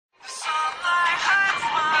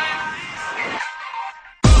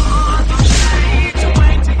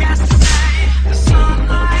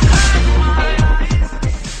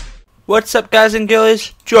What's up guys and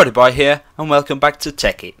girlies, JordyBoy here and welcome back to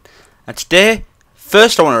Tekkit. And today,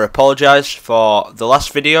 first I want to apologise for the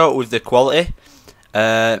last video with the quality.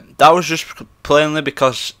 That was just plainly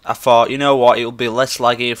because I thought, you know what, it'll be less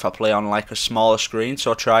laggy if I play on like a smaller screen,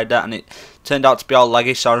 so I tried that and it turned out to be all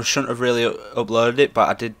laggy, so I shouldn't have really uploaded it, but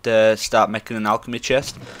I did start making an alchemy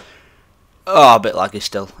chest. Oh, a bit laggy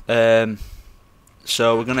still.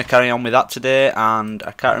 So we're going to carry on with that today, and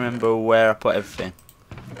I can't remember where I put everything.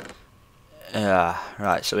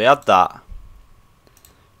 Right, so we had that.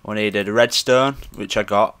 We needed a redstone, which I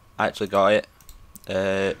got. I actually got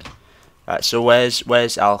it. Right, so where's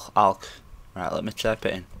alch? Right, let me type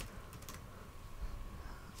it in.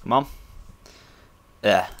 Come on.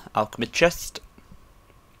 Yeah, alchemy chest.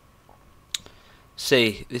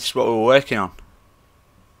 See, this is what we were working on.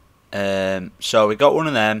 So we got one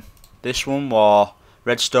of them. This one was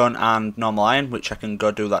redstone and normal iron, which I can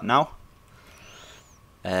go do that now.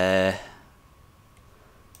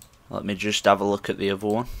 Let me just have a look at the other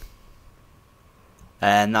one.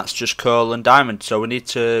 And that's just coal and diamond, so we need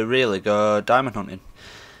to really go diamond hunting.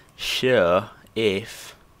 Sure, where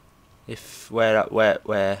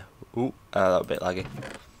ooh, that a bit laggy.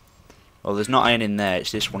 Well, there's not iron in there,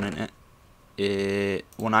 it's this one, isn't it?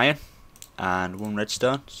 One iron and one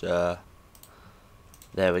redstone, so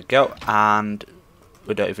there we go. And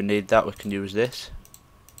we don't even need that, we can use this.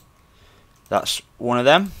 That's one of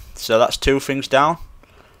them, so that's two things down.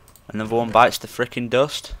 Another one bites the freaking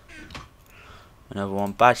dust. Another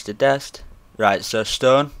one bites the dust. Right, so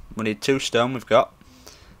stone. We need 2 stone. We've got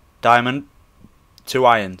diamond, 2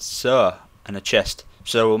 irons, so and a chest.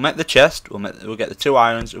 So we'll make the chest. We'll get the 2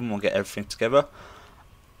 irons and we'll get everything together.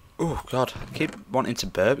 Oh God, I keep wanting to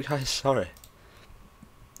burp, guys. Sorry.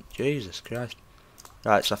 Jesus Christ.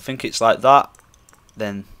 Right, so I think it's like that.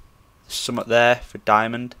 Then some up there for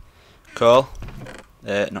diamond, coal.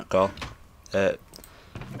 Not coal.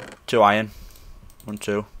 2 iron. 1,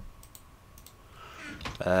 2.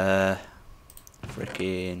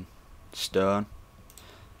 Freaking stone.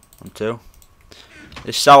 1, 2.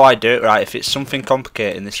 This is how I do it, right? If it's something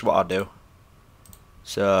complicated, this is what I do.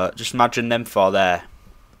 So just imagine them 4 there.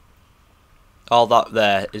 All that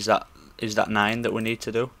there is that 9 that we need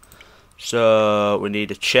to do. So we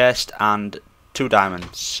need a chest and 2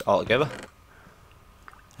 diamonds altogether.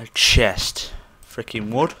 A chest, freaking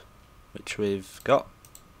wood, which we've got.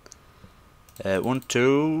 1,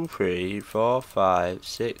 2, 3, 4, 5,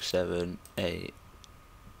 6, 7, 8.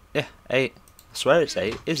 Yeah, 8. I swear it's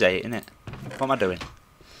 8. It's 8, isn't it? What am I doing?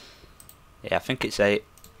 Yeah, I think it's 8.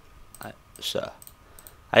 So,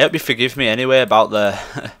 I hope you forgive me anyway about the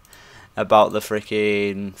about the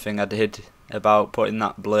freaking thing I did about putting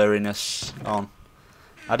that blurriness on.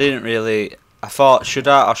 I didn't really. I thought, should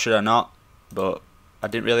I or should I not? But I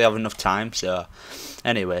didn't really have enough time. So,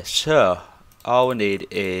 anyway, so all we need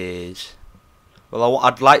is. Well,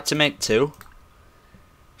 I'd like to make 2,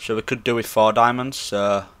 so we could do with 4 diamonds.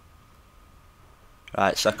 So,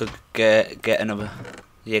 right, so I could get another.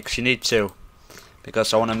 Yeah, because you need 2,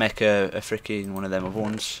 because I want to make a freaking one of them other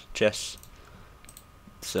ones chests.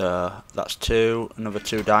 So that's 2, another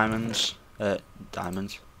 2 diamonds.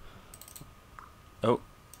 Diamonds. Oh,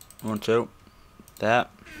 1, 2, there,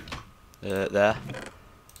 there,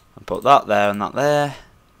 and put that there and that there.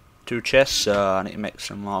 2 chests. So I need to make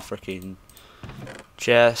some more freaking.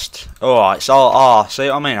 Chest. Oh, it's all. Oh, see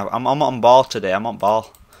what I mean? I'm on ball today. I'm on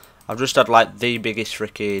ball. I've just had like the biggest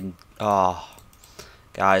freaking. Oh,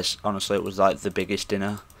 guys, honestly, it was like the biggest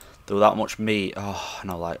dinner. There was that much meat. Oh,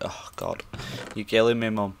 and I'm like, oh God, you're killing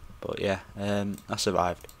me, mum. But yeah, I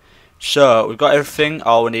survived. So we've got everything.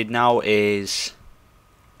 All we need now is.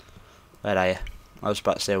 Where are you? I was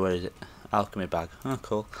about to say, where is it? Alchemy bag. Oh,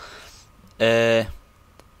 cool. So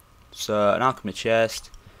an alchemy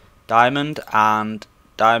chest. Diamond, and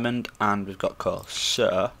we've got coal.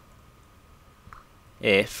 So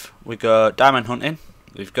if we go diamond hunting,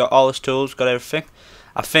 we've got all the tools, got everything.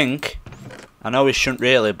 I know we shouldn't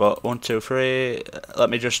really, but 1, 2, 3. Let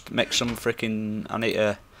me just make some freaking. I need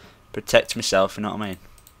to protect myself. You know what I mean?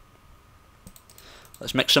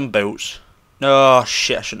 Let's make some boots. No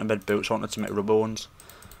shit, I shouldn't have made boots. I wanted to make rubber ones.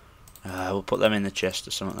 We'll put them in the chest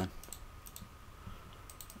or something then.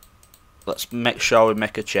 Let's make sure we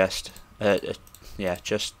make a chest. Yeah,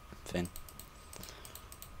 chest thing.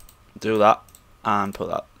 Do that and put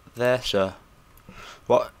that there. So,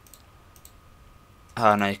 what?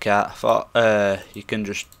 Oh no, you can't. I thought you can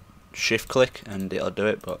just shift click and it'll do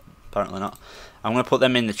it, but apparently not. I'm gonna put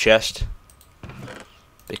them in the chest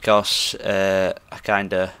because I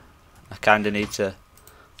kinda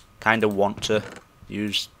want to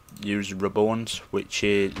use rubber ones, which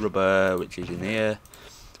is in here.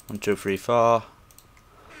 1, 2, 3, 4.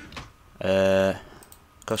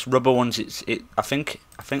 Because rubber ones, I think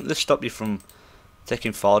they stop you from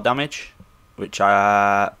taking fall damage, which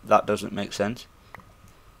that doesn't make sense.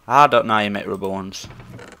 I don't know how you make rubber ones.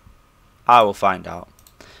 I will find out.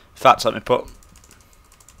 In fact, let me put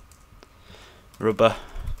rubber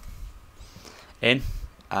in.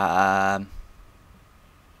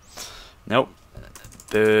 Nope.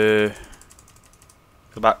 Go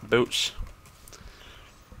back, boots.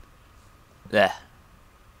 There.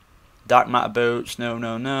 Dark matter boots. No.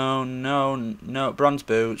 Bronze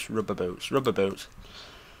boots. Rubber boots. Rubber boots.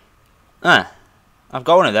 I've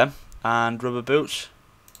got one of them. And rubber boots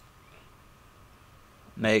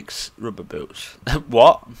makes rubber boots.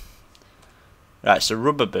 What? Right, so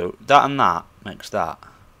rubber boot. That and that makes that.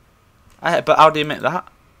 But how do you make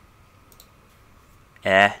that?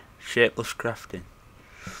 Shapeless crafting.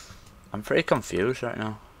 I'm pretty confused right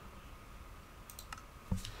now.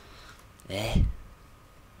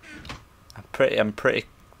 I'm pretty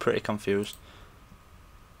confused.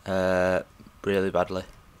 Really badly.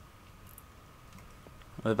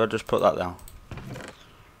 What if I just put that down?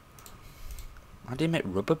 How do you make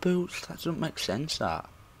rubber boots? That doesn't make sense, that.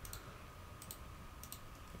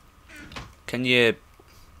 Can you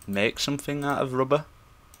make something out of rubber?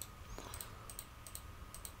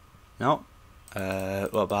 No.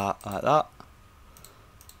 What about like that?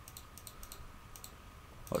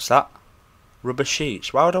 What's that? Rubber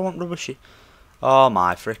sheets. Why would I want rubber sheets? Oh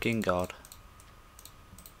my freaking god.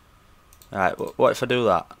 Right, what if I do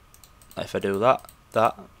that? If I do that?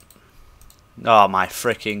 Oh my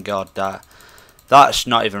freaking god, that's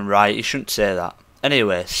not even right. You shouldn't say that.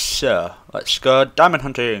 Anyway, so let's go diamond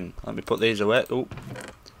hunting. Let me put these away. Ooh.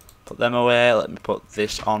 Put them away. Let me put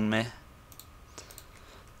this on me.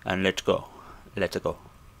 And let's go. Let's go.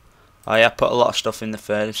 Oh yeah, I put a lot of stuff in the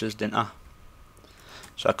furnaces, didn't I?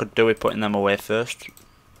 So I could do with putting them away first.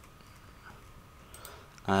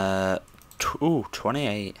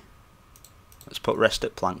 28. Let's put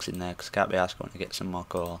rested planks in there because I can't be asked going to get some more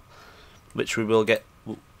coal. Which we will get.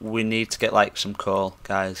 We need to get like some coal,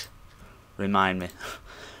 guys. Remind me.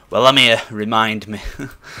 Well, let me remind me.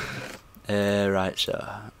 Right, so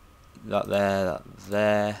that there.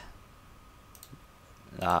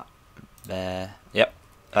 That there. Yep.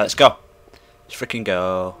 Let's go. Let's freaking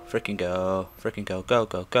go. Freaking go. Freaking go.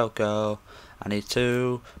 Go. I need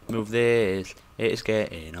to move this. It is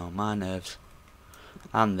getting on my nerves.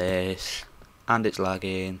 And this. And it's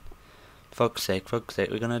lagging. Fuck's sake,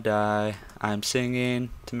 we're gonna die. I'm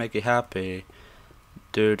singing to make you happy.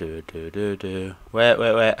 Do. Wait.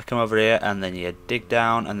 I come over here and then you dig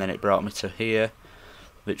down and then it brought me to here.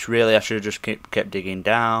 Which really I should have just kept digging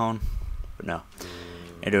down. But no.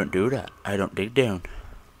 I don't do that. I don't dig down.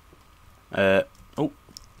 Oh.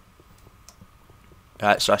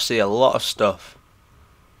 Right, so I see a lot of stuff.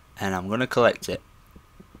 And I'm gonna collect it.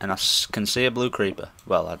 And I can see a blue creeper.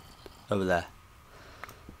 Well, over there.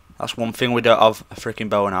 That's one thing we don't have, a freaking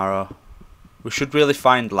bow and arrow. We should really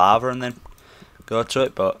find lava and then go to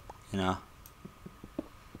it, but, you know.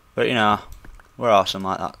 We're awesome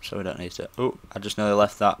like that, so we don't need to. Oh, I just nearly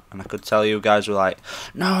left that, and I could tell you guys were like,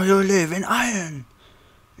 no, you live in iron.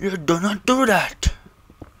 You do not do that.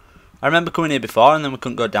 I remember coming here before, and then we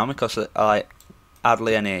couldn't go down because I like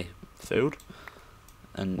hardly any food.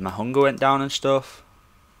 And my hunger went down and stuff.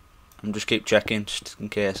 And just keep checking, just in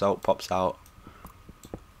case out pops out.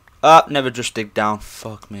 Never just dig down.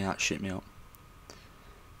 Fuck me, that shit me up.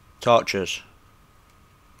 Torches.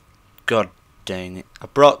 God dang it. I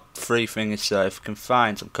brought 3 things, so if we can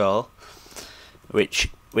find some coal,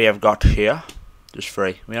 which we have got here. Just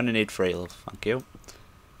 3. We only need 3, love. Thank you.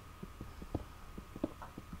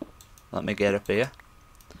 Let me get up here.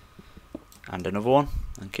 And another one.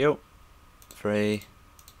 Thank you. 3.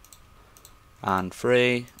 And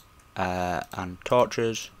 3. And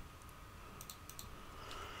torches.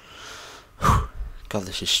 God,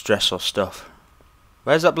 this is stressful stuff.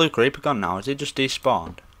 Where's that blue creeper gone now? Is he just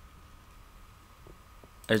despawned?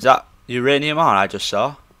 Is that uranium ore I just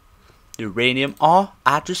saw? Uranium ore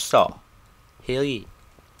I just saw. Hell yeah.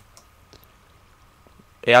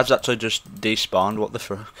 He has actually just despawned. What the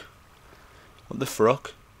fuck? What the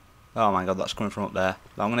fuck? Oh my god, that's coming from up there.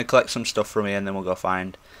 But I'm going to collect some stuff from here and then we'll go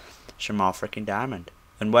find some more freaking diamond.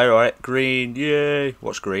 And where are it? Green. Yay.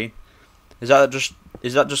 What's green? Is that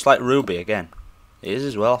just like ruby again? It is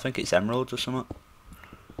as well. I think it's emeralds or something.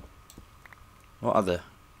 What are they?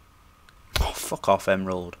 Oh, fuck off,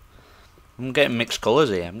 emerald. I'm getting mixed colours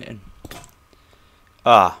here. I'm getting...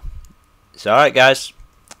 It's alright, guys.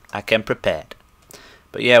 I came prepared.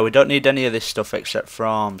 But yeah, we don't need any of this stuff except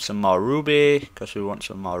from some more ruby, because we want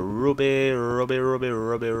some more ruby.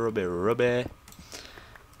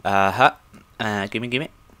 Gimme.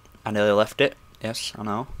 I nearly left it. Yes, I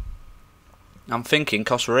know. I'm thinking,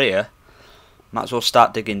 cause we're here, might as well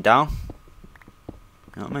start digging down.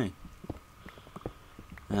 You know what I mean?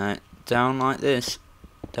 Right, down like this.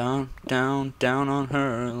 Down on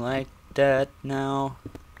her like that now.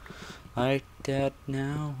 Like that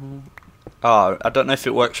now. Oh, I don't know if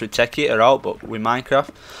it works with Tekkit or out, but with Minecraft.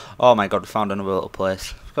 Oh my god, we found another little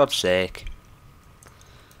place. For God's sake.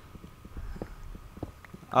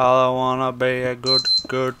 All I wanna be a good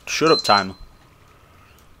shut up timer.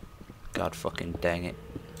 God fucking dang it.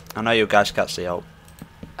 I know you guys can't see out.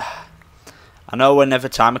 I know whenever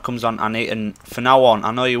timer comes on, I need, and for now on,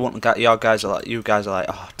 I know you guys are like,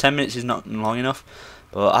 oh, 10 minutes is not long enough.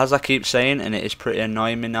 But as I keep saying, and it is pretty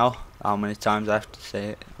annoying me now, how many times I have to say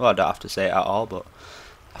it. Well, I don't have to say it at all, but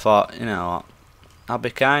I thought, you know what, I'll be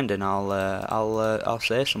kind and I'll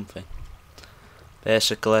say something.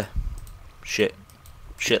 Basically, shit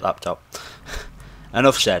laptop.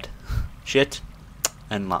 Enough said. Shit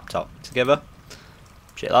and laptop together.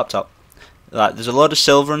 Shit laptop. Like, there's a load of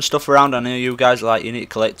silver and stuff around. I know you guys are like, you need to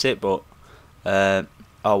collect it, but oh,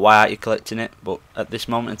 why aren't you collecting it? But at this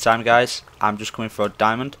moment in time, guys, I'm just coming for a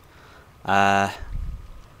diamond.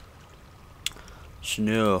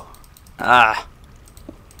 Snow. But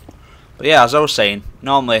yeah, as I was saying,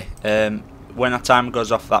 normally when a timer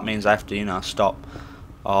goes off, that means I have to, you know, stop,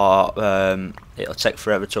 or it'll take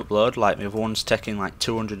forever to upload. Like my other one's taking like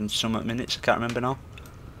 200 and some minutes. I can't remember now.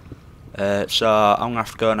 So I'm gonna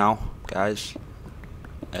have to go now, guys.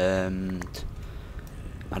 And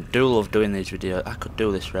I do love doing these videos. I could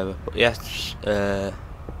do this forever, but yes,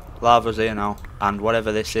 lava's here now, and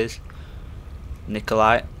whatever this is,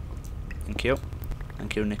 Nikolite. Thank you,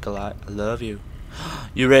 Nikolite. I love you.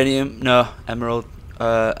 Uranium, no, emerald,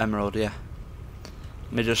 emerald. Yeah.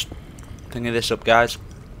 Let me just thingy this up, guys,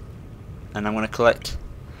 and I'm gonna collect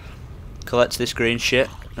this green shit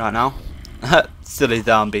right now. Silly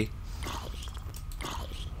zombie.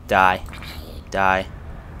 Die.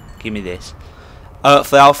 Give me this.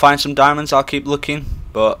 Hopefully I'll find some diamonds. I'll keep looking,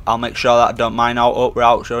 but I'll make sure that I don't mine out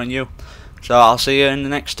without showing you. So I'll see you in the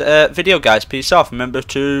next video, guys. Peace off. Remember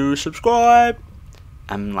to subscribe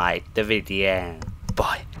and like the video.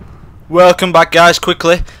 Bye. Welcome back, guys.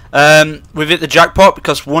 Quickly, we've hit the jackpot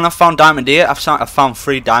because one, I found diamond here. I've found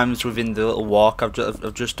 3 diamonds within the little walk I've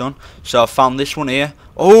just done. So I found this one here.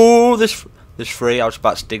 Oh, this 3. I was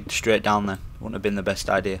about to dig straight down there. Wouldn't have been the best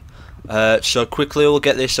idea. So quickly we'll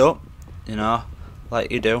get this up, you know,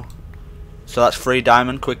 like you do. So that's 3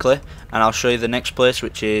 diamond quickly, and I'll show you the next place,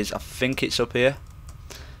 which is, I think it's up here.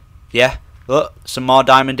 Yeah, look, some more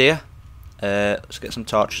diamond here. Let's get some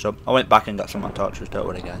torches up. I went back and got some more torches, don't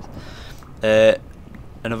worry, guys.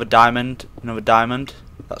 Another diamond.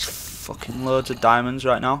 That's fucking loads of diamonds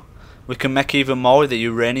right now. We can make even more with the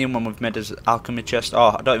uranium when we've made an alchemy chest.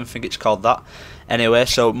 Oh, I don't even think it's called that. Anyway,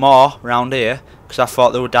 so more around here, because I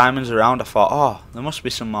thought there were diamonds around. I thought, oh, there must be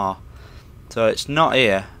some more. So it's not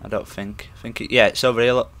here, I don't think. Yeah, it's over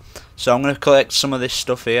here, look. So I'm going to collect some of this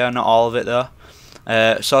stuff here, not all of it though.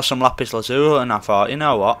 Saw some lapis lazuli, and I thought, you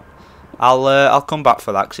know what, I'll come back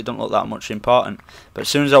for that, because it don't look that much important. But as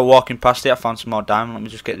soon as I was walking past it, I found some more diamond. Let me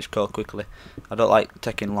just get this coal quickly. I don't like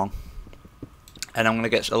taking long. And I'm going to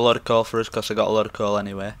get a load of coal for us, because I got a load of coal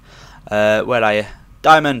anyway. Where are you?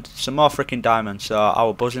 Diamond! Some more freaking diamonds. So I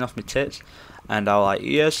was buzzing off my tits. And I was like,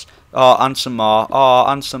 yes. Oh, and some more. Oh,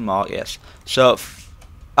 and some more. Yes. So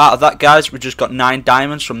out of that, guys, we just got 9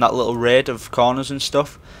 diamonds from that little raid of corners and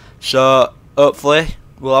stuff. So hopefully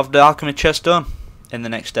we'll have the alchemy chest done in the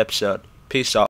next episode. Peace out.